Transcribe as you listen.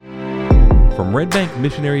from Red Bank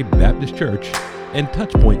Missionary Baptist Church and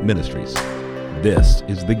Touchpoint Ministries. This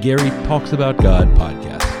is the Gary Talks About God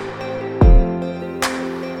podcast.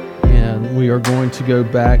 And we are going to go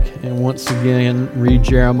back and once again read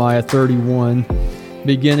Jeremiah 31,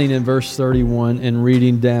 beginning in verse 31 and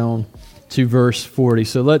reading down to verse 40.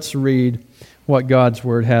 So let's read what God's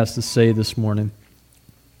Word has to say this morning.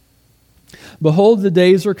 Behold, the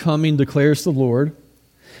days are coming, declares the Lord,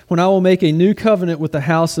 when I will make a new covenant with the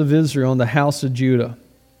house of Israel and the house of Judah.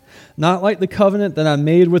 Not like the covenant that I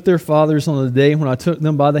made with their fathers on the day when I took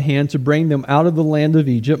them by the hand to bring them out of the land of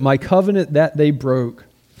Egypt, my covenant that they broke.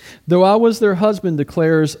 Though I was their husband,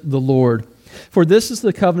 declares the Lord. For this is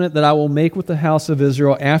the covenant that I will make with the house of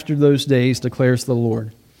Israel after those days, declares the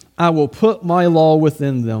Lord. I will put my law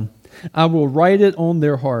within them. I will write it on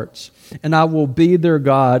their hearts, and I will be their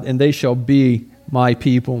God, and they shall be my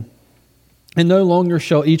people. And no longer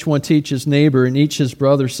shall each one teach his neighbor and each his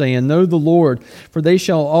brother, saying, Know the Lord, for they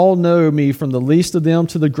shall all know me, from the least of them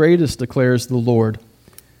to the greatest, declares the Lord.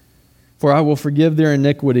 For I will forgive their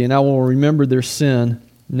iniquity, and I will remember their sin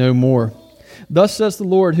no more. Thus says the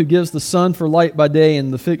Lord, who gives the sun for light by day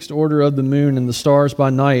and the fixed order of the moon and the stars by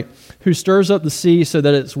night, who stirs up the sea so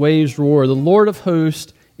that its waves roar. The Lord of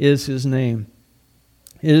hosts is his name.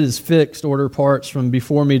 It is fixed order parts from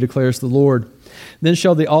before me, declares the Lord. Then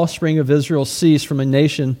shall the offspring of Israel cease from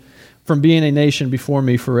being a nation before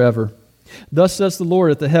me forever. Thus says the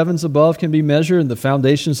Lord, if the heavens above can be measured and the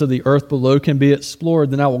foundations of the earth below can be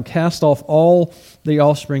explored, then I will cast off all the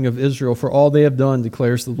offspring of Israel for all they have done,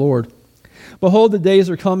 declares the Lord. Behold, the days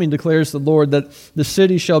are coming, declares the Lord, that the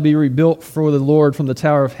city shall be rebuilt for the Lord from the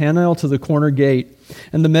tower of Hananel to the corner gate,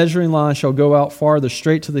 and the measuring line shall go out farther,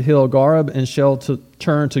 straight to the hill Gareb, and shall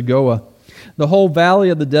turn to Goah. The whole valley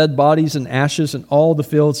of the dead bodies and ashes, and all the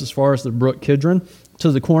fields as far as the brook Kidron,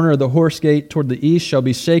 to the corner of the horse gate toward the east, shall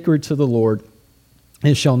be sacred to the Lord.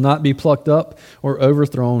 It shall not be plucked up or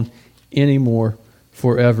overthrown any more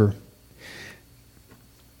forever.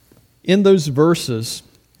 In those verses,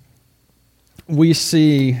 we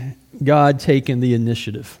see God taking the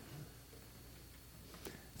initiative.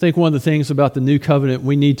 I think one of the things about the new covenant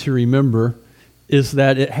we need to remember is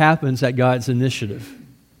that it happens at God's initiative.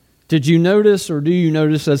 Did you notice, or do you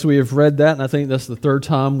notice as we have read that, and I think that's the third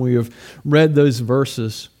time we have read those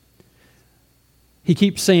verses, he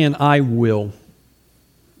keeps saying, I will.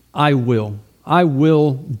 I will. I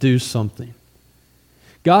will do something.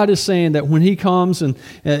 God is saying that when he comes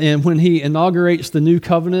and when he inaugurates the new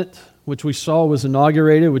covenant, which we saw was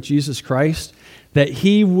inaugurated with Jesus Christ, that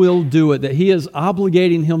he will do it, that he is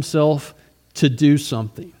obligating himself to do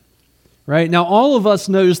something. Right? Now, all of us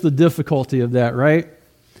knows the difficulty of that, right?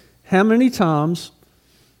 How many times,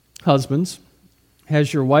 husbands,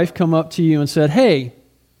 has your wife come up to you and said, hey,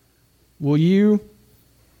 will you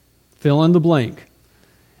fill in the blank?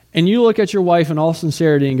 And you look at your wife in all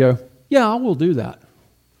sincerity and go, yeah, I will do that.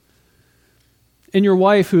 And your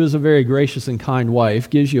wife, who is a very gracious and kind wife,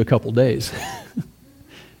 gives you a couple days.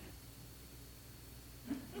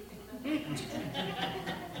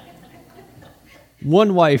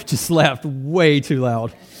 One wife just laughed way too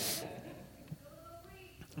loud.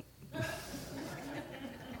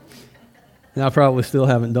 And I probably still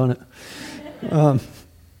haven't done it.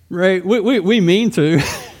 Right? We mean to.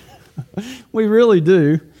 We really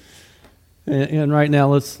do. And right now,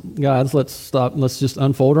 let's stop. Let's just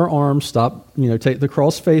unfold our arms. Stop. Take the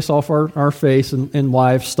cross face off our face, and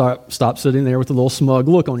wives, stop sitting there with a little smug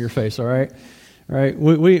look on your face. All right, right.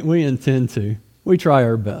 We intend to. We try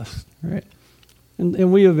our best. Right,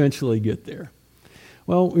 and we eventually get there.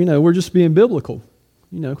 Well, we're just being biblical.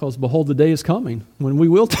 Because behold, the day is coming when we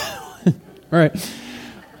will. All right.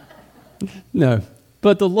 No,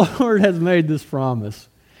 but the Lord has made this promise.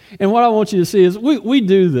 And what I want you to see is we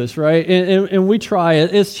do this, right? And we try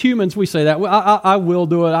it. As humans, we say that. I will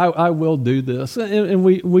do it. I will do this. And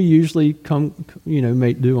we usually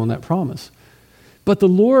make do on that promise. But the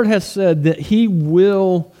Lord has said that he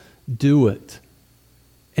will do it.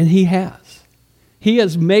 And he has. He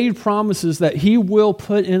has made promises that he will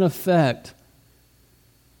put in effect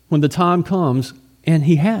when the time comes, and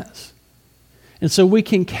he has. And so we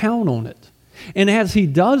can count on it. And as he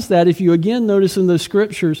does that, if you again notice in those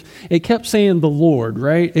scriptures, it kept saying the Lord,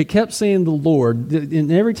 right? It kept saying the Lord.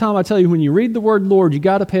 And every time I tell you, when you read the word Lord, you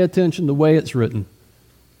got to pay attention to the way it's written.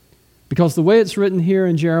 Because the way it's written here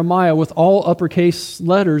in Jeremiah with all uppercase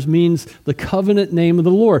letters means the covenant name of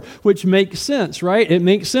the Lord, which makes sense, right? It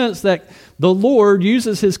makes sense that the Lord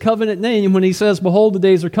uses his covenant name when he says, behold, the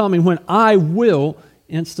days are coming when I will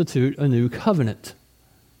institute a new covenant.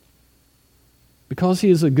 because he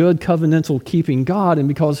is a good covenantal keeping God, and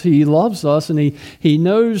because he loves us, and he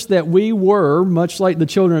knows that we were, much like the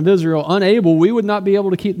children of Israel, unable, we would not be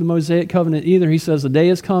able to keep the Mosaic covenant either. He says, the day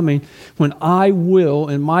is coming when I will,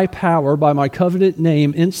 in my power, by my covenant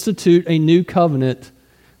name, institute a new covenant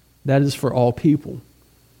that is for all people.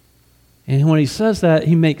 And when he says that,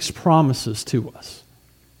 he makes promises to us.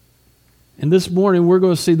 And this morning, we're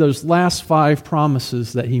going to see those last 5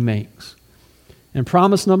 promises that he makes. And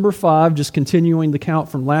promise number 5, just continuing the count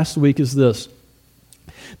from last week, is this.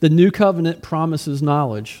 The new covenant promises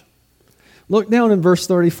knowledge. Look down in verse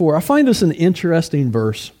 34. I find this an interesting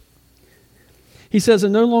verse. He says,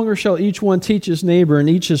 and no longer shall each one teach his neighbor and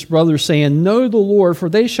each his brother, saying, know the Lord, for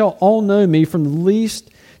they shall all know me, from the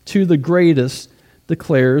least to the greatest,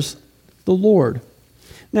 declares the Lord.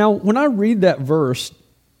 Now, when I read that verse,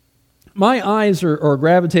 my eyes are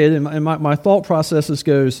gravitated, and my thought processes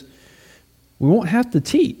goes, we won't have to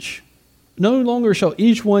teach. No longer shall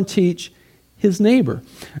each one teach his neighbor.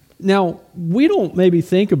 Now, we don't maybe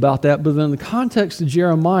think about that, but in the context of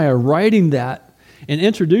Jeremiah writing that and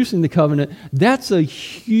introducing the covenant, that's a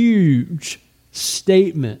huge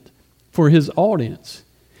statement for his audience.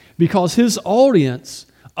 Because his audience,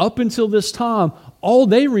 up until this time, all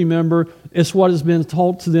they remember is what has been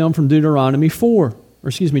taught to them from Deuteronomy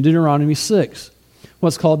 6,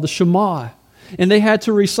 what's called the Shema. And they had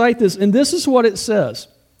to recite this, and this is what it says.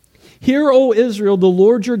 Hear, O Israel, the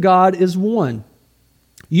Lord your God is one.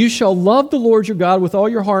 You shall love the Lord your God with all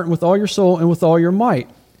your heart and with all your soul and with all your might.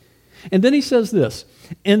 And then he says this,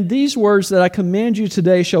 and these words that I command you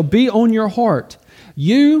today shall be on your heart.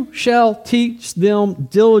 You shall teach them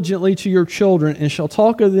diligently to your children, and shall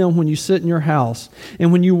talk of them when you sit in your house,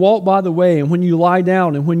 and when you walk by the way, and when you lie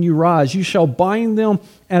down, and when you rise. You shall bind them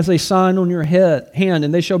as a sign on your hand,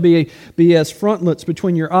 and they shall be as frontlets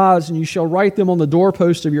between your eyes, and you shall write them on the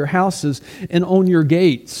doorposts of your houses and on your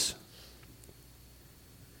gates.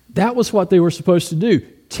 That was what they were supposed to do.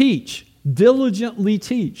 Teach. Diligently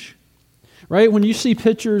teach. Right? When you see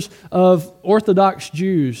pictures of Orthodox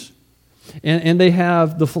Jews, and they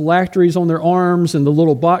have the phylacteries on their arms and the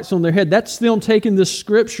little box on their head, that's them taking this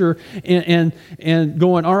scripture and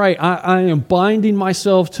going, all right, I am binding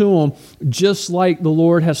myself to them just like the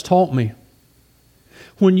Lord has taught me.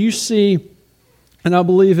 When you see, and I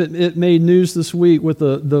believe it made news this week with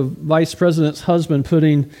the vice president's husband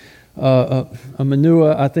putting a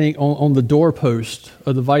menorah, I think, on the doorpost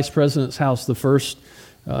of the vice president's house, the first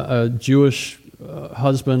Jewish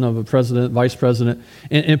husband of a president, vice president,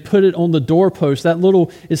 and put it on the doorpost.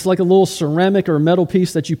 It's like a little ceramic or metal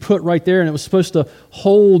piece that you put right there, and it was supposed to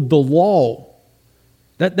hold the law.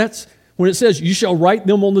 That's when it says, you shall write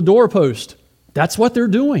them on the doorpost. That's what they're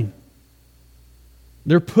doing.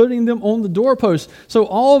 They're putting them on the doorpost. So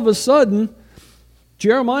all of a sudden,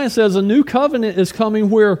 Jeremiah says a new covenant is coming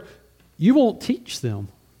where you won't teach them.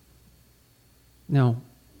 Now,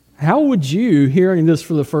 how would you, hearing this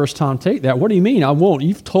for the first time, take that? What do you mean, I won't?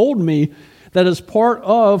 You've told me that as part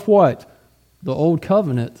of what? The old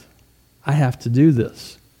covenant, I have to do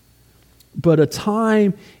this. But a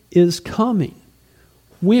time is coming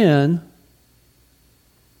when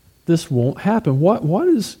this won't happen. What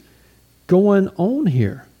is going on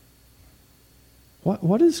here?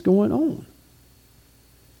 What is going on?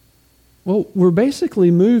 Well, we're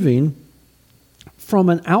basically moving from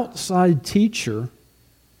an outside teacher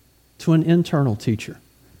to an internal teacher.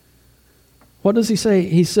 What does he say?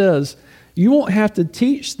 He says, you won't have to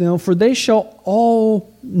teach them, for they shall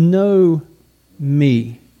all know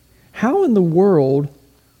me. How in the world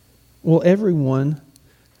will everyone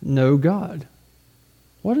know God?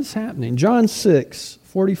 What is happening? John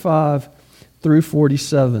 6:45 through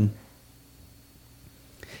 47.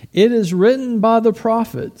 It is written by the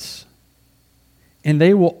prophets, and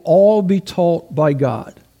they will all be taught by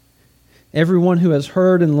God. Everyone who has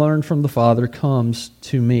heard and learned from the Father comes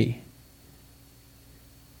to me.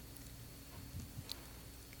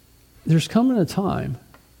 There's coming a time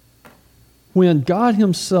when God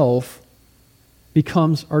Himself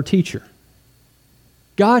becomes our teacher.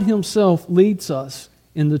 God Himself leads us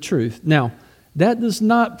in the truth. Now, that does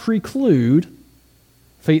not preclude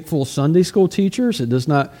faithful Sunday school teachers. It does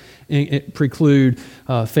not preclude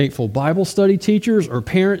faithful Bible study teachers or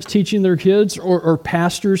parents teaching their kids or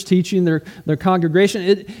pastors teaching their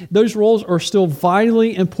congregation. Those roles are still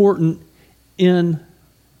vitally important in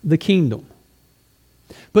the kingdom.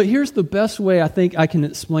 But here's the best way I think I can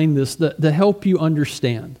explain this to help you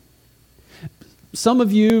understand. Some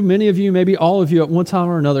of you, many of you, maybe all of you at one time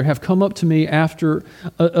or another have come up to me after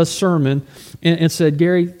a sermon and said,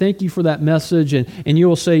 Gary, thank you for that message. And you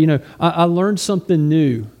will say, I learned something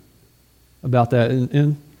new about that.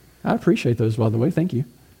 And I appreciate those, by the way. Thank you.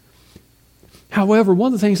 However,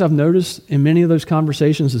 one of the things I've noticed in many of those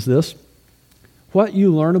conversations is this. What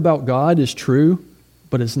you learn about God is true,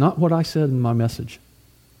 but it's not what I said in my message.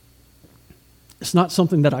 It's not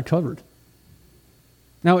something that I covered.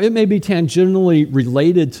 Now, it may be tangentially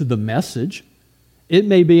related to the message. It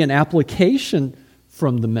may be an application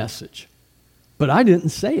from the message, but I didn't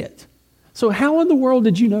say it. So how in the world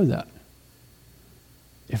did you know that?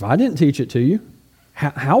 If I didn't teach it to you,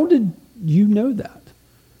 how did you know that?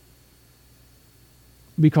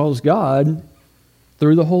 Because God,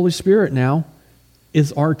 through the Holy Spirit now,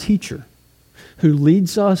 is our teacher who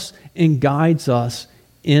leads us and guides us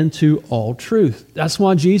into all truth. That's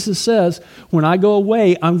why Jesus says, when I go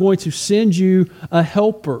away, I'm going to send you a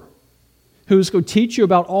helper who's going to teach you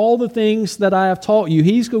about all the things that I have taught you.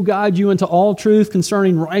 He's going to guide you into all truth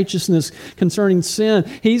concerning righteousness, concerning sin.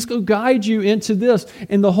 He's going to guide you into this.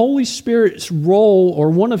 And the Holy Spirit's role, or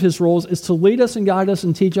one of his roles, is to lead us and guide us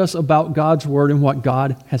and teach us about God's word and what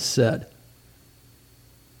God has said,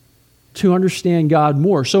 to understand God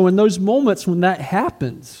more. So in those moments when that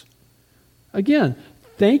happens, again,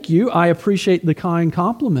 thank you. I appreciate the kind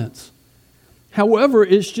compliments. However,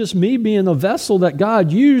 it's just me being a vessel that God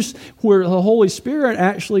used where the Holy Spirit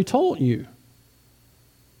actually taught you,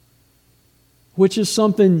 which is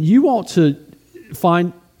something you ought to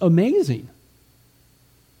find amazing.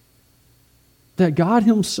 That God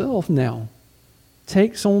himself now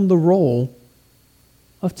takes on the role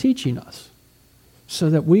of teaching us so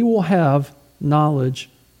that we will have knowledge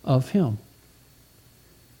of him.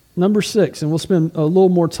 Number 6, and we'll spend a little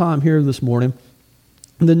more time here this morning.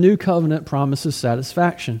 The new covenant promises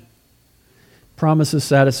satisfaction. Promises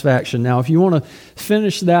satisfaction. Now, if you want to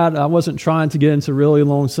finish that, I wasn't trying to get into really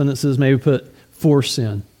long sentences, maybe put for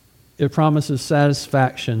sin. It promises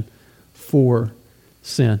satisfaction for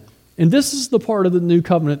sin. And this is the part of the new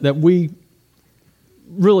covenant that we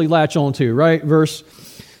really latch on to, right?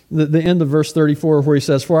 The end of verse 34 where he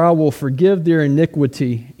says, "For I will forgive their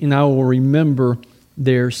iniquity, and I will remember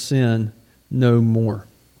their sin no more."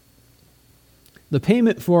 The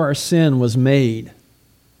payment for our sin was made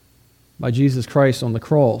by Jesus Christ on the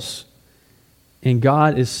cross, and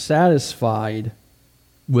God is satisfied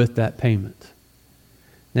with that payment.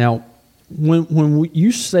 Now, when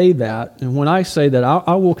you say that, and when I say that,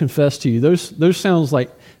 I will confess to you, those sounds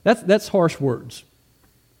like, that's harsh words.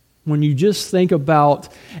 When you just think about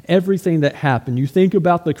everything that happened, you think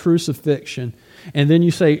about the crucifixion, and then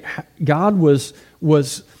you say, God was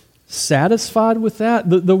satisfied with that.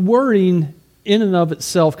 The wording in and of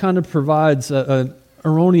itself kind of provides an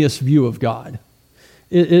erroneous view of God.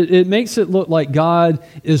 It makes it look like God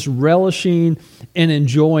is relishing and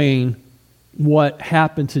enjoying what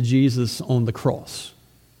happened to Jesus on the cross.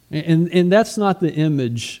 And that's not the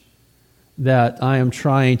image that I am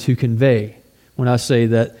trying to convey when I say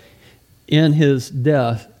that in his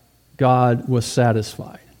death, God was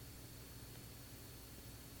satisfied.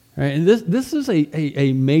 Right? And this is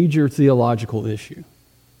a major theological issue.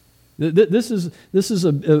 This is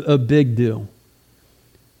a big deal.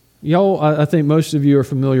 Y'all, I think most of you are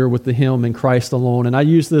familiar with the hymn "In Christ Alone," and I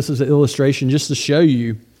use this as an illustration just to show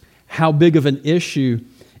you how big of an issue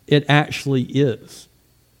it actually is.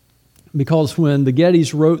 Because when the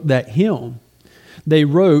Gettys wrote that hymn, they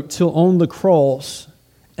wrote, "Till on the cross,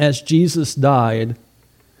 as Jesus died,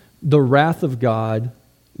 the wrath of God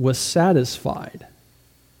was satisfied."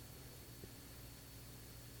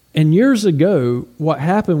 And years ago, what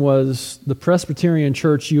happened was the Presbyterian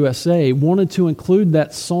Church USA wanted to include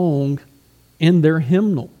that song in their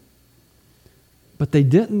hymnal. But they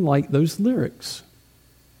didn't like those lyrics.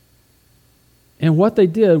 And what they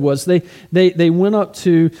did was they went up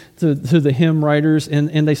to the hymn writers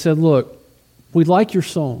and they said, "Look, we like your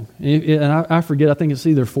song." And I forget, I think it's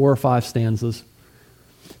either 4 or 5 stanzas.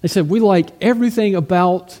 They said, "We like everything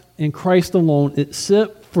about In Christ Alone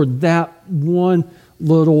except for that one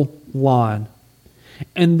little line."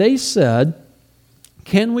 And they said,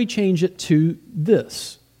 "Can we change it to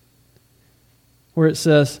this?" Where it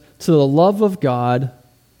says, "To the love of God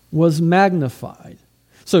was magnified."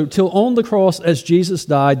 So, till on the cross as Jesus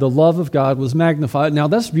died, the love of God was magnified. Now,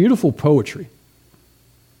 that's beautiful poetry.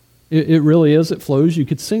 It really is. It flows. You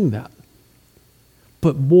could sing that.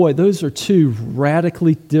 But boy, those are 2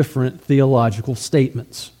 radically different theological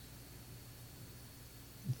statements.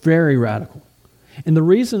 Very radical. And the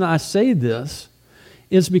reason I say this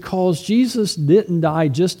is because Jesus didn't die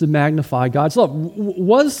just to magnify God's love.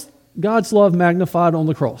 Was God's love magnified on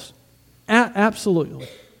the cross? Absolutely.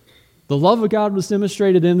 The love of God was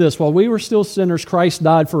demonstrated in this. While we were still sinners, Christ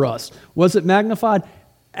died for us. Was it magnified?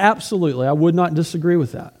 Absolutely. I would not disagree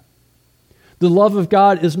with that. The love of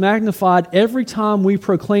God is magnified every time we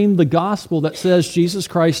proclaim the gospel that says Jesus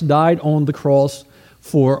Christ died on the cross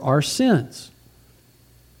for our sins.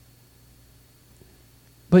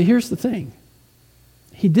 But here's the thing.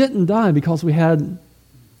 He didn't die because we had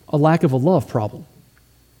a lack of a love problem.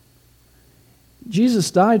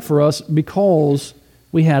 Jesus died for us because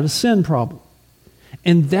we had a sin problem.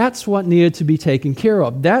 And that's what needed to be taken care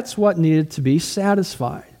of. That's what needed to be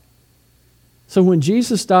satisfied. So when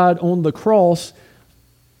Jesus died on the cross,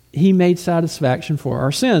 He made satisfaction for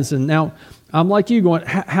our sins. And now, I'm like you going,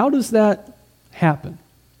 how does that happen?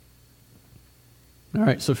 All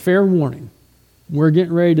right, so fair warning. We're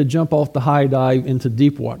getting ready to jump off the high dive into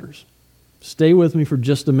deep waters. Stay with me for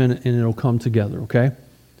just a minute and it'll come together, okay?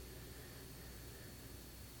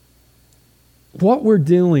 What we're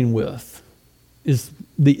dealing with is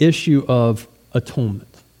the issue of atonement.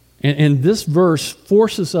 And this verse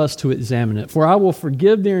forces us to examine it. For I will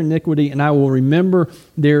forgive their iniquity and I will remember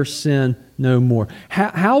their sin no more.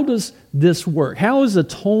 How does this work? How is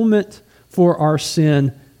atonement for our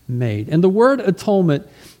sin made? And the word atonement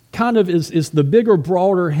kind of is the bigger,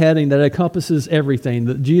 broader heading that encompasses everything.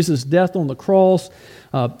 That Jesus' death on the cross,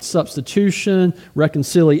 substitution,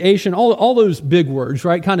 reconciliation, all those big words,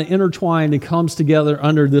 right? Kind of intertwined and comes together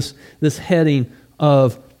under this heading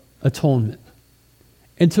of atonement.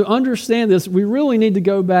 And to understand this, we really need to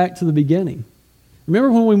go back to the beginning.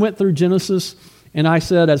 Remember when we went through Genesis, and I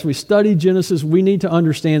said as we study Genesis, we need to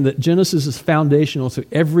understand that Genesis is foundational to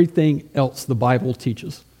everything else the Bible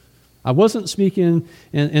teaches. I wasn't speaking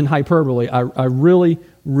in hyperbole. I really,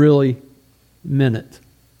 really meant it.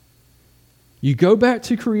 You go back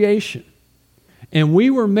to creation, and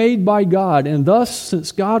we were made by God, and thus,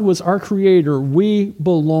 since God was our creator, we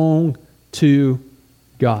belong to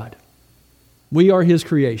God. We are His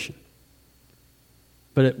creation.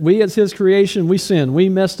 But we as His creation, we sinned. We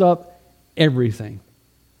messed up everything.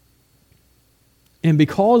 And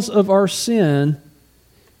because of our sin,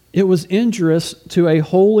 it was injurious to a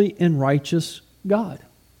holy and righteous God.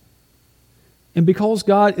 And because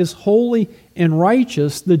God is holy and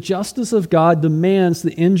righteous, the justice of God demands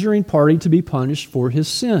the injuring party to be punished for his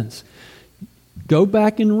sins. Go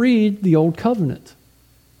back and read the Old Covenant.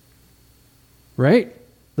 Right?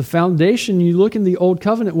 The foundation, you look in the Old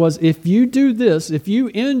Covenant, was if you do this, if you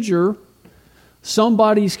injure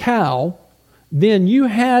somebody's cow, then you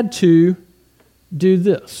had to do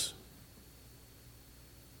this.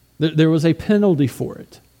 There was a penalty for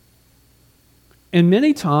it. And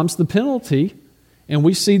many times the penalty, and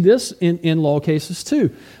we see this in law cases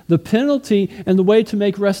too, the penalty and the way to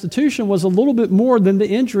make restitution was a little bit more than the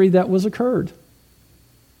injury that was occurred.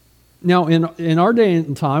 Now, in our day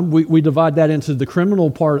and time, we divide that into the criminal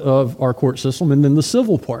part of our court system and then the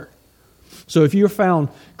civil part. So if you're found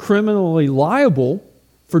criminally liable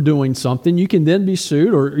for doing something, you can then be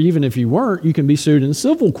sued, or even if you weren't, you can be sued in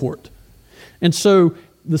civil court. And so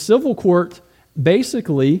the civil court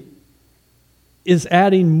basically is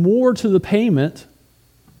adding more to the payment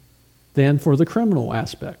than for the criminal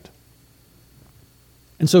aspect.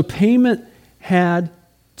 And so payment had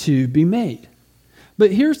to be made.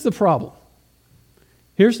 But here's the problem.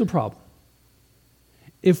 Here's the problem.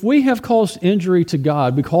 If we have caused injury to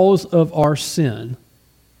God because of our sin,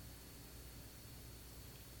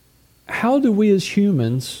 how do we as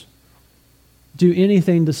humans do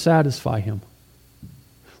anything to satisfy Him?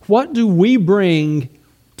 What do we bring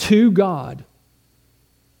to God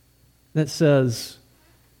that says,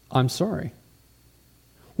 I'm sorry?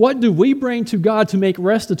 What do we bring to God to make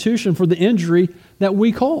restitution for the injury that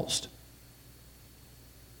we caused?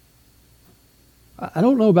 I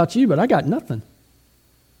don't know about you, but I got nothing.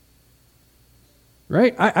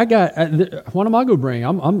 Right? I got, what am I going to bring?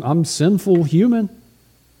 I'm sinful human.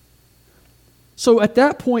 So at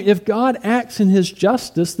that point, if God acts in His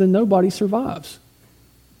justice, then nobody survives.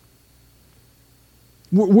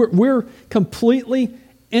 We're completely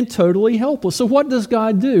and totally helpless. So what does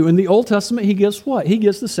God do? In the Old Testament, He gives what? He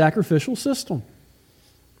gives the sacrificial system.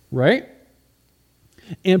 Right?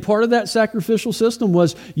 And part of that sacrificial system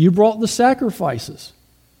was you brought the sacrifices.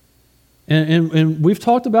 And we've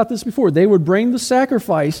talked about this before. They would bring the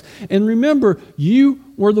sacrifice. And remember, you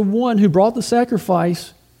were the one who brought the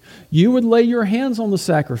sacrifice. You would lay your hands on the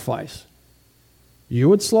sacrifice. You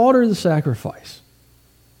would slaughter the sacrifice.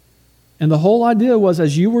 And the whole idea was,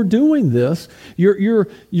 as you were doing this,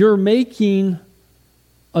 you're making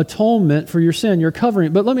atonement for your sin. You're covering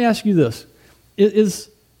it. But let me ask you this. Is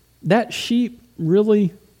that sheep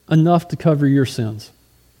really enough to cover your sins?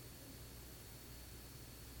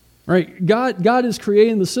 Right? God is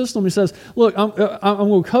creating the system. He says, look, I'm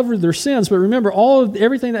going to cover their sins. But remember,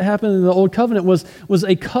 everything that happened in the Old Covenant was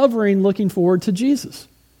a covering looking forward to Jesus.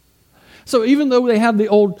 So even though they have the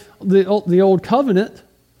old covenant,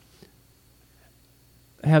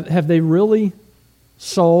 have they really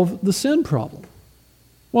solved the sin problem?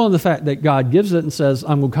 Well, the fact that God gives it and says,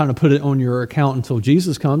 I'm going to kind of put it on your account until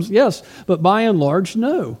Jesus comes, yes. But by and large,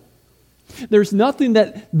 no. There's nothing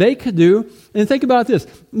that they could do. And think about this.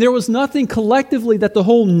 There was nothing collectively that the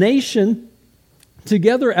whole nation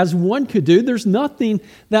together as one could do. There's nothing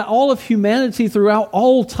that all of humanity throughout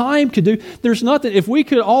all time could do. There's nothing. If we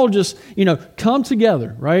could all just, come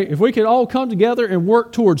together, right? If we could all come together and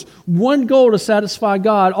work towards one goal to satisfy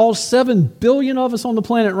God, all 7 billion of us on the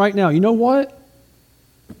planet right now, you know what?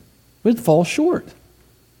 We'd fall short.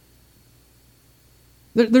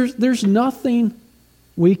 There's nothing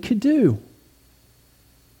we could do.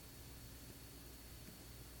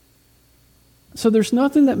 So there's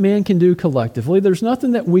nothing that man can do collectively. There's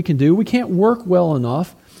nothing that we can do. We can't work well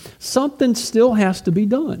enough. Something still has to be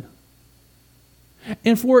done.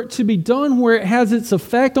 And for it to be done where it has its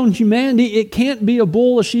effect on humanity, it can't be a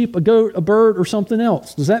bull, a sheep, a goat, a bird, or something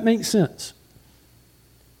else. Does that make sense?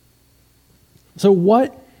 So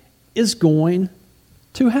what is going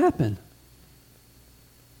to happen?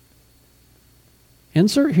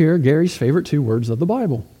 Insert here Gary's favorite 2 words of the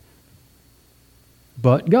Bible.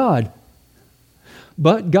 But God.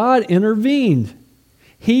 But God intervened.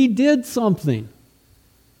 He did something.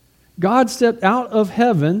 God stepped out of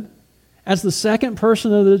heaven as the second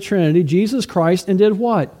person of the Trinity, Jesus Christ, and did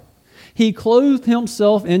what? He clothed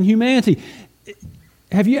himself in humanity.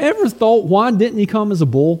 Have you ever thought, why didn't he come as a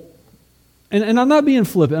bull? And I'm not being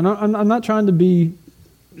flippant. I'm not trying to be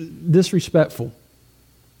disrespectful.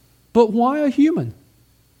 But why a human?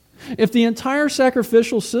 If the entire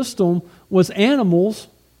sacrificial system was animals,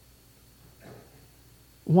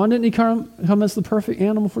 why didn't he come as the perfect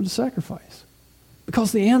animal for the sacrifice?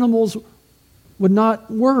 Because the animals would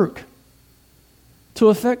not work. To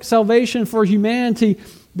effect salvation for humanity,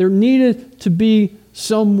 there needed to be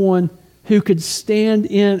someone who could stand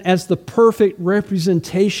in as the perfect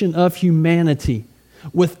representation of humanity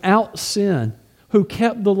without sin, who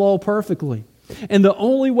kept the law perfectly. And the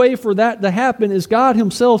only way for that to happen is God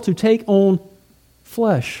himself to take on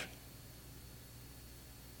flesh.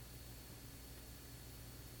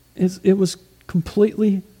 It was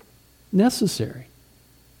completely necessary.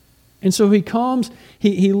 And so he comes,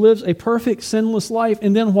 he lives a perfect, sinless life,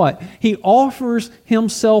 and then what? He offers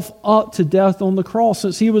himself up to death on the cross,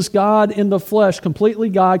 since he was God in the flesh, completely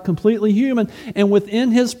God, completely human, and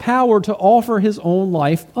within his power to offer his own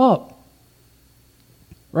life up.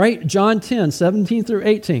 Right? John 10, 17 through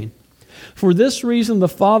 18. For this reason the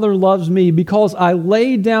Father loves me, because I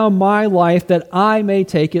lay down my life that I may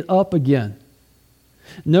take it up again.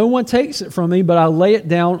 No one takes it from me, but I lay it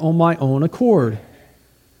down on my own accord.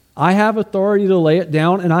 I have authority to lay it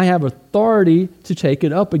down, and I have authority to take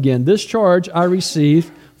it up again. This charge I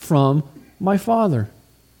received from my Father.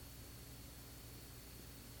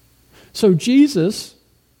 So Jesus,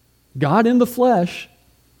 God in the flesh,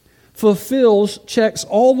 checks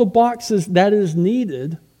all the boxes that is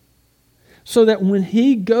needed, so that when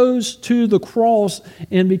he goes to the cross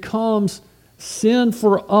and becomes sin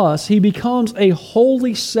for us, he becomes a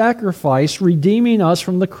holy sacrifice, redeeming us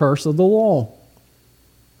from the curse of the law.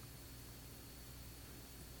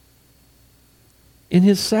 And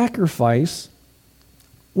his sacrifice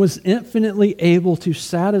was infinitely able to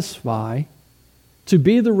satisfy, to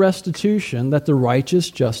be the restitution that the righteous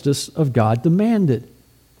justice of God demanded.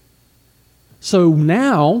 So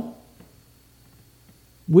now,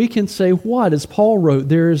 we can say what? As Paul wrote,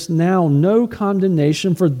 there is now no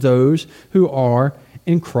condemnation for those who are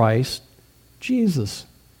in Christ Jesus.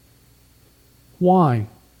 Why?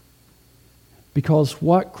 Because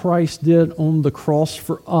what Christ did on the cross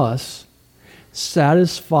for us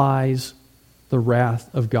satisfies the wrath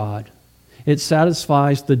of God. It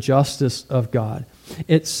satisfies the justice of God.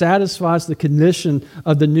 It satisfies the condition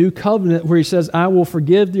of the new covenant where he says, I will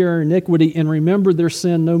forgive their iniquity and remember their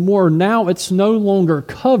sin no more. Now it's no longer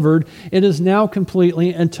covered. It is now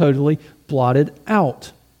completely and totally blotted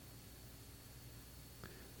out.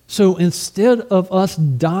 So instead of us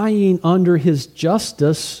dying under his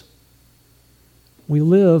justice, we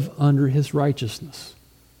live under his righteousness.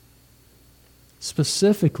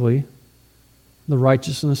 Specifically, the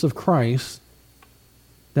righteousness of Christ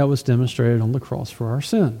that was demonstrated on the cross for our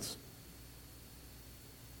sins.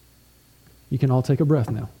 You can all take a breath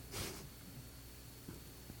now.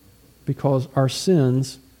 Because our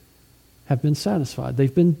sins have been satisfied.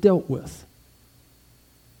 They've been dealt with.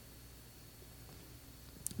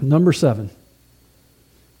 Number 7,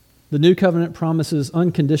 the new covenant promises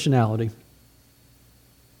unconditionality.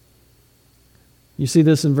 You see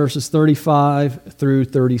this in verses 35 through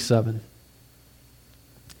 37.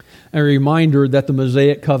 A reminder that the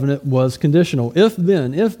Mosaic covenant was conditional. If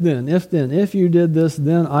you did this,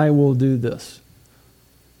 then I will do this.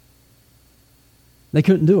 They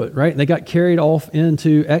couldn't do it, right? They got carried off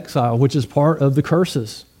into exile, which is part of the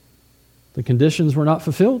curses. The conditions were not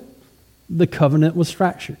fulfilled. The covenant was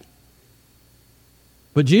fractured.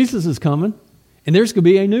 But Jesus is coming, and there's going to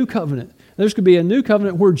be a new covenant. There's going to be a new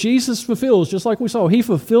covenant where Jesus fulfills, just like we saw. He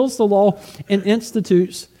fulfills the law and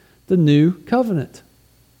institutes the new covenant.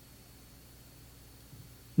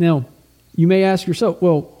 Now, you may ask yourself,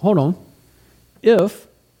 well, hold on. If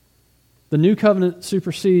the new covenant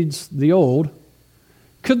supersedes the old,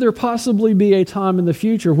 could there possibly be a time in the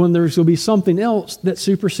future when there's going to be something else that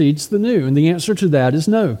supersedes the new? And the answer to that is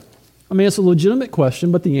no. I mean, it's a legitimate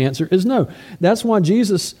question, but the answer is no. That's why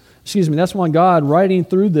that's why God, writing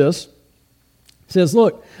through this, says,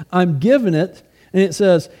 look, I'm giving it, and it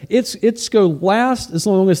says, it's going to last as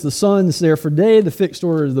long as the sun is there for day, the fixed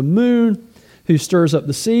order of the moon, who stirs up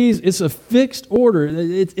the seas. It's a fixed order.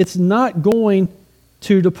 It's not going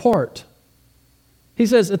to depart. He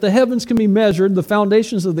says, if the heavens can be measured, the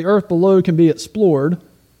foundations of the earth below can be explored,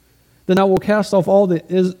 then I will cast off all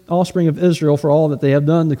the offspring of Israel for all that they have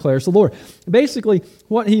done, declares the Lord. Basically,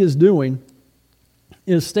 what he is doing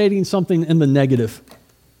is stating something in the negative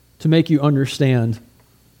to make you understand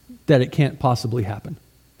that it can't possibly happen.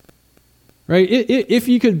 Right? If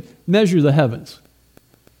you could measure the heavens,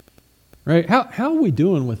 right? How are we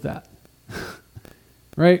doing with that?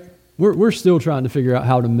 Right? We're still trying to figure out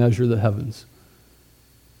how to measure the heavens.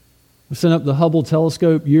 We sent up the Hubble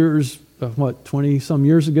telescope 20-some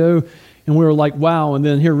years ago, and we were like, wow. And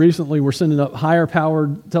then here recently we're sending up higher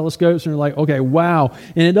powered telescopes, and we're like, okay, wow.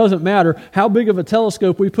 And it doesn't matter how big of a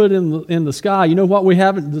telescope we put in the sky. You know what we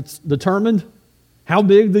haven't determined? How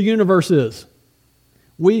big the universe is.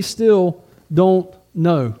 We still don't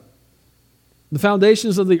know. The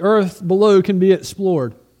foundations of the earth below can be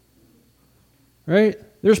explored. Right?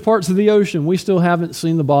 There's parts of the ocean we still haven't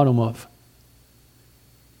seen the bottom of.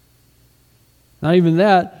 Not even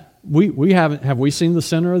that, have we seen the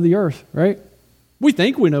center of the earth, right? We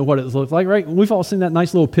think we know what it looks like, right? We've all seen that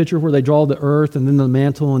nice little picture where they draw the earth and then the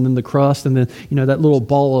mantle and then the crust and then, that little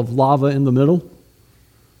ball of lava in the middle.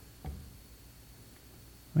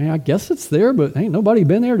 I mean, I guess it's there, but ain't nobody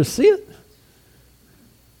been there to see it.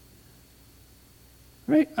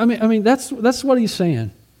 Right? I mean that's what he's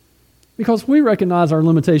saying. Because we recognize our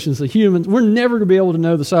limitations as humans. We're never going to be able to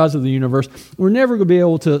know the size of the universe. We're never going to be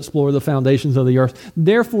able to explore the foundations of the earth.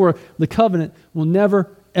 Therefore, the covenant will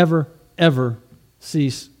never, ever, ever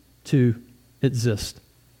cease to exist.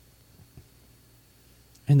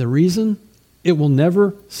 And the reason it will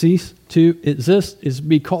never cease to exist is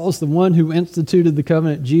because the one who instituted the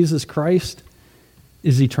covenant, Jesus Christ,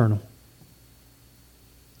 is eternal.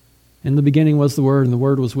 In the beginning was the Word, and the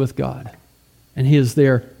Word was with God. And He is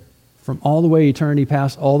there from all the way eternity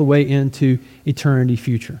past, all the way into eternity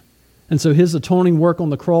future. And so His atoning work on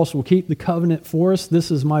the cross will keep the covenant for us. This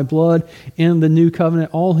is my blood in the new covenant.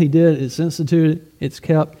 All He did is instituted, it's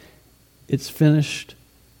kept, it's finished.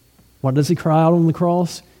 What does He cry out on the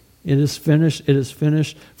cross? It is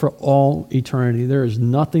finished for all eternity. There is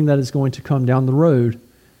nothing that is going to come down the road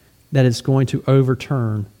that is going to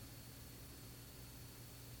overturn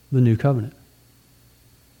the new covenant.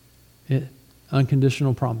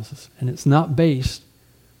 Unconditional promises. And it's not based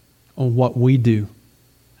on what we do.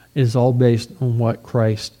 It is all based on what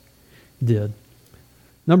Christ did.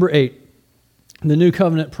 Number 8, the new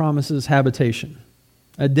covenant promises habitation.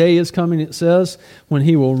 A day is coming, it says, when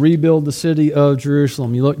He will rebuild the city of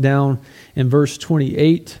Jerusalem. You look down in verse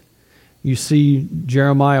 28, you see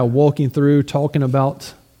Jeremiah walking through talking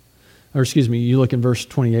about, you look in verse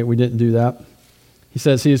 28, we didn't do that. He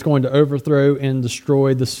says He is going to overthrow and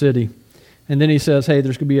destroy the city. And then He says, hey,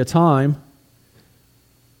 there's going to be a time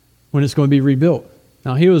when it's going to be rebuilt.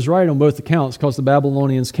 Now, he was right on both accounts because the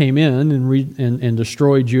Babylonians came in and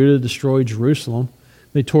destroyed Judah, destroyed Jerusalem.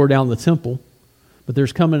 They tore down the temple. But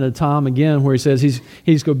there's coming a time again where He says He's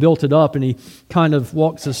going to build it up, and He kind of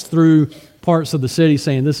walks us through parts of the city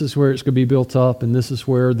saying this is where it's going to be built up and this is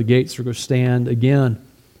where the gates are going to stand again.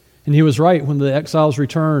 And He was right. When the exiles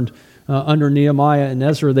returned under Nehemiah and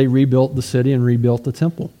Ezra, they rebuilt the city and rebuilt the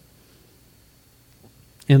temple.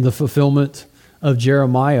 And the fulfillment of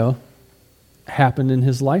Jeremiah happened in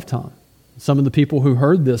his lifetime. Some of the people who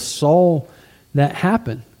heard this saw that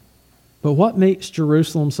happen. But what makes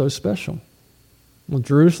Jerusalem so special? Well,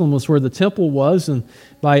 Jerusalem was where the temple was, and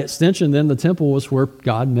by extension, then the temple was where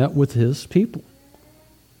God met with his people.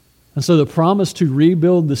 And so the promise to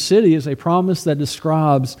rebuild the city is a promise that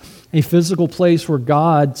describes a physical place where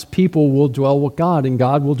God's people will dwell with God, and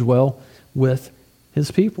God will dwell with his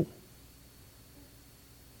people.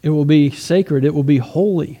 It will be sacred, it will be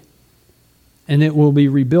holy, and it will be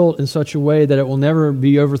rebuilt in such a way that it will never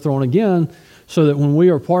be overthrown again, so that when we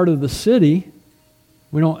are part of the city,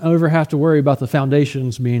 we don't ever have to worry about the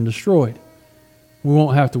foundations being destroyed. We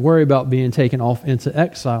won't have to worry about being taken off into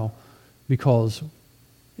exile, because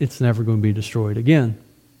it's never going to be destroyed again.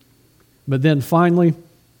 But then finally,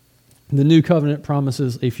 the new covenant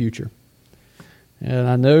promises a future. And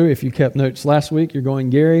I know if you kept notes last week, you're going,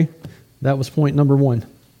 Gary, that was point number 1.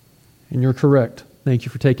 And you're correct. Thank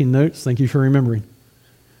you for taking notes. Thank you for remembering.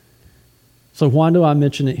 So why do I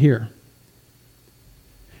mention it here?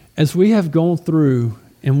 As we have gone through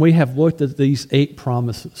and we have looked at these 8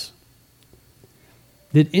 promises,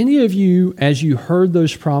 did any of you, as you heard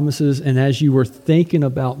those promises and as you were thinking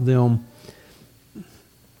about them,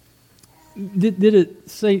 did it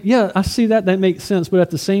say, yeah, I see that makes sense, but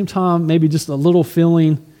at the same time, maybe just a little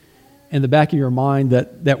feeling in the back of your mind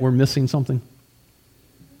that we're missing something?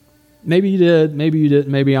 Maybe you did, maybe you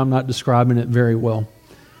didn't, maybe I'm not describing it very well.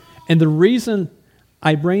 And the reason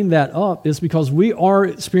I bring that up is because we are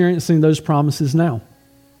experiencing those promises now.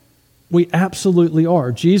 We absolutely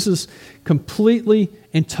are. Jesus completely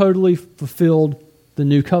and totally fulfilled the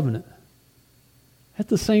new covenant. At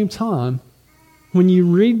the same time, when you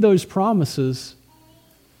read those promises,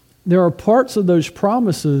 there are parts of those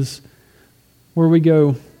promises where we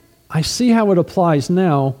go, I see how it applies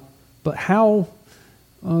now, but how,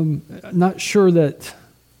 not sure that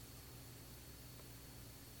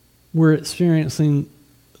we're experiencing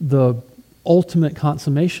the ultimate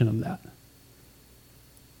consummation of that.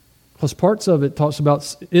 Because parts of it talks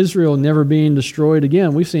about Israel never being destroyed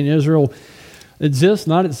again. We've seen Israel exist,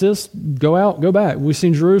 not exist, go out, go back. We've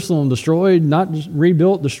seen Jerusalem destroyed, not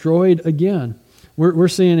rebuilt, destroyed again. We're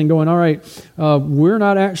seeing and going, all right, we're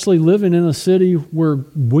not actually living in a city where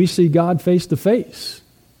we see God face to face.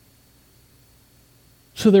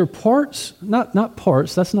 So there are parts, not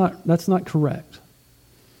parts, that's not correct.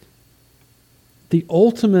 The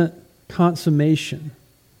ultimate consummation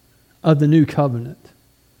of the new covenant,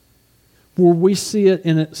 where we see it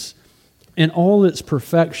in all its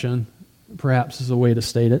perfection, perhaps is a way to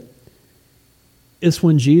state it, is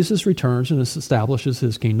when Jesus returns and establishes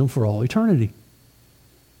his kingdom for all eternity.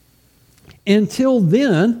 Until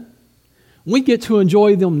then, we get to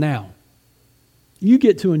enjoy them now. You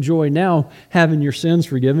get to enjoy now having your sins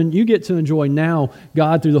forgiven. You get to enjoy now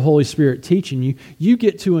God through the Holy Spirit teaching you. You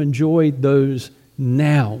get to enjoy those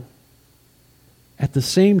now. At the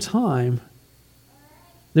same time,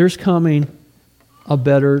 there's coming a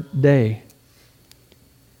better day.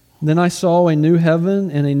 Then I saw a new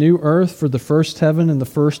heaven and a new earth, for the first heaven and the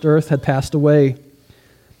first earth had passed away,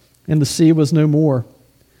 and the sea was no more.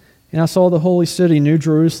 And I saw the holy city, New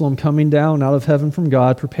Jerusalem, coming down out of heaven from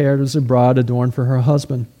God, prepared as a bride adorned for her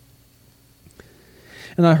husband.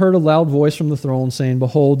 And I heard a loud voice from the throne saying,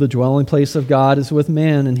 Behold, the dwelling place of God is with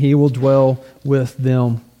men, and he will dwell with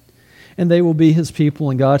them. And they will be his people,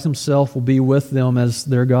 and God himself will be with them as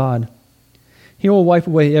their God. He will wipe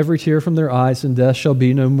away every tear from their eyes, and death shall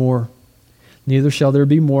be no more. Neither shall there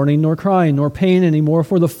be mourning, nor crying, nor pain any more,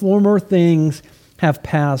 for the former things have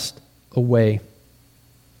passed away.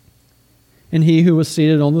 And he who was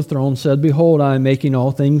seated on the throne said, Behold, I am making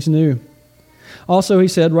all things new. Also he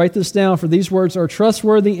said, Write this down, for these words are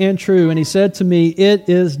trustworthy and true. And he said to me, It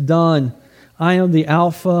is done. I am the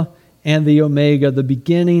Alpha and the Omega, the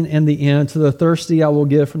beginning and the end. To the thirsty I will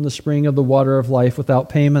give from the spring of the water of life without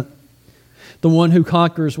payment. The one who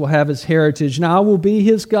conquers will have his heritage, and I will be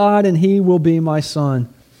his God, and he will be my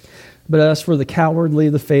son. But as for the cowardly,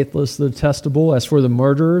 the faithless, the detestable, as for the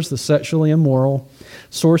murderers, the sexually immoral,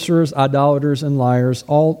 sorcerers, idolaters, and liars,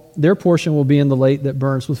 all their portion will be in the lake that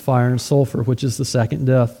burns with fire and sulfur, which is the second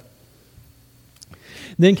death.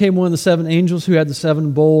 Then came one of the 7 angels who had the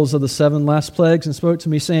 7 bowls of the 7 last plagues and spoke to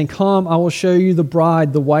me, saying, Come, I will show you the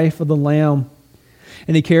bride, the wife of the Lamb.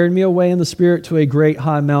 And he carried me away in the Spirit to a great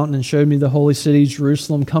high mountain and showed me the holy city,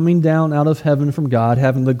 Jerusalem, coming down out of heaven from God,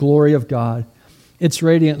 having the glory of God. Its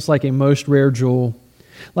radiance like a most rare jewel,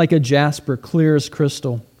 like a jasper, clear as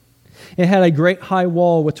crystal. It had a great high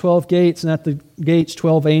wall with 12 gates, and at the gates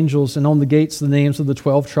 12 angels, and on the gates the names of the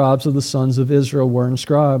 12 tribes of the sons of Israel were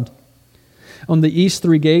inscribed. On the east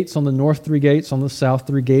 3 gates, on the north 3 gates, on the south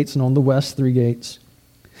 3 gates, and on the west 3 gates.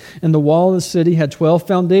 And the wall of the city had 12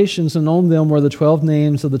 foundations, and on them were the 12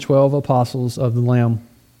 names of the 12 apostles of the Lamb.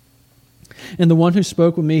 And the one who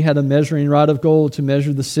spoke with me had a measuring rod of gold to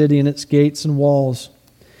measure the city and its gates and walls.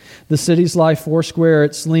 The cities lie 4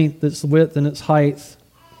 its length, its width, and its height.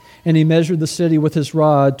 And he measured the city with his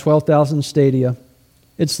rod, 12,000 stadia.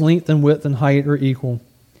 Its length and width and height are equal.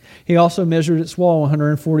 He also measured its wall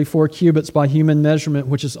 144 cubits by human measurement,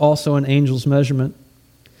 which is also an angel's measurement.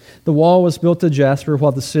 The wall was built of jasper,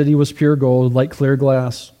 while the city was pure gold, like clear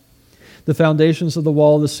glass. The foundations of the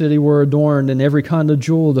wall of the city were adorned in every kind of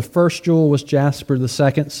jewel. The first jewel was jasper, the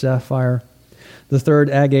second sapphire, the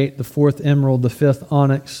third agate, the fourth emerald, the fifth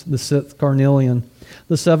onyx, the sixth carnelian,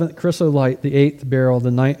 the seventh chrysolite, the eighth beryl,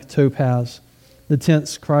 the ninth topaz, the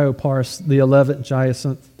 10th chryopars, the 11th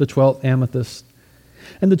jacinth, the 12th amethyst.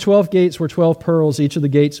 And the 12 gates were 12 pearls, each of the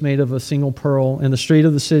gates made of a single pearl. And the street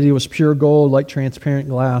of the city was pure gold, like transparent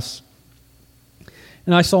glass.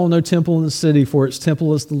 And I saw no temple in the city, for its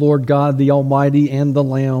temple is the Lord God, the Almighty, and the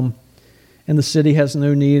Lamb. And the city has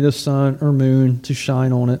no need of sun or moon to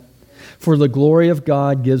shine on it. For the glory of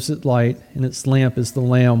God gives it light, and its lamp is the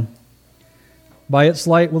Lamb. By its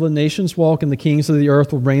light will the nations walk, and the kings of the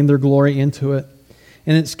earth will bring their glory into it.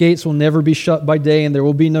 And its gates will never be shut by day, and there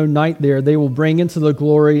will be no night there. They will bring into the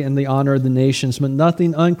glory and the honor of the nations, but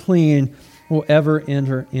nothing unclean will ever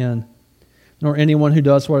enter in, nor anyone who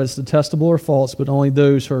does what is detestable or false, but only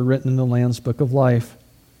those who are written in the Lamb's book of life.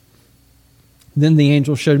 Then the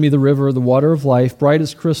angel showed me the river of the water of life, bright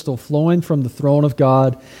as crystal, flowing from the throne of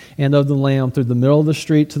God and of the Lamb through the middle of the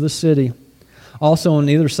street to the city. Also on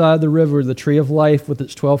either side of the river, the tree of life with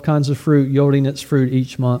its 12 kinds of fruit, yielding its fruit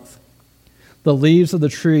each month. The leaves of the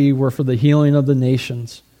tree were for the healing of the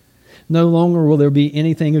nations. No longer will there be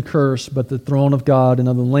anything accursed, but the throne of God and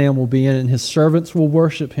of the Lamb will be in it, and his servants will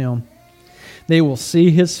worship him. They will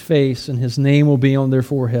see his face, and his name will be on their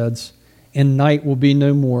foreheads, and night will be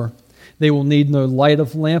no more. They will need no light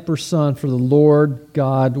of lamp or sun, for the Lord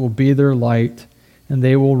God will be their light, and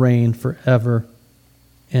they will reign forever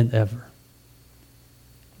and ever.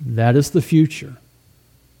 That is the future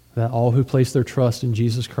that all who place their trust in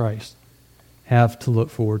Jesus Christ have to look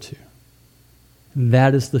forward to.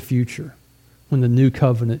 That is the future when the new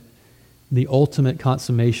covenant, the ultimate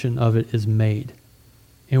consummation of it, is made.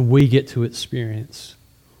 And we get to experience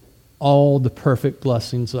all the perfect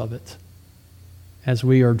blessings of it as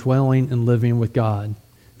we are dwelling and living with God,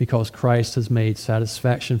 because Christ has made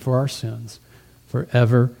satisfaction for our sins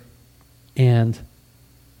forever and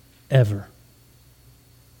ever.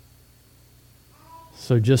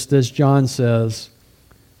 So just as John says,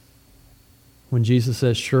 when Jesus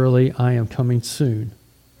says, "Surely I am coming soon,"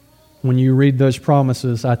 when you read those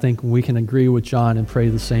promises, I think we can agree with John and pray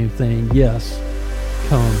the same thing. Yes,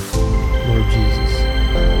 come, Lord Jesus.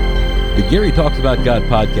 The Gary Talks About God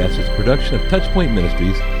podcast is a production of Touchpoint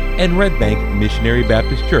Ministries and Red Bank Missionary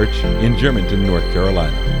Baptist Church in Germantown, North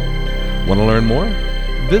Carolina. Want to learn more?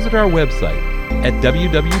 Visit our website at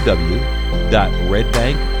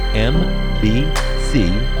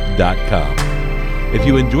www.redbankmbc.com. If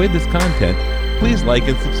you enjoyed this content, please like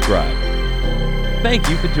and subscribe. Thank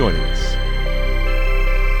you for joining us.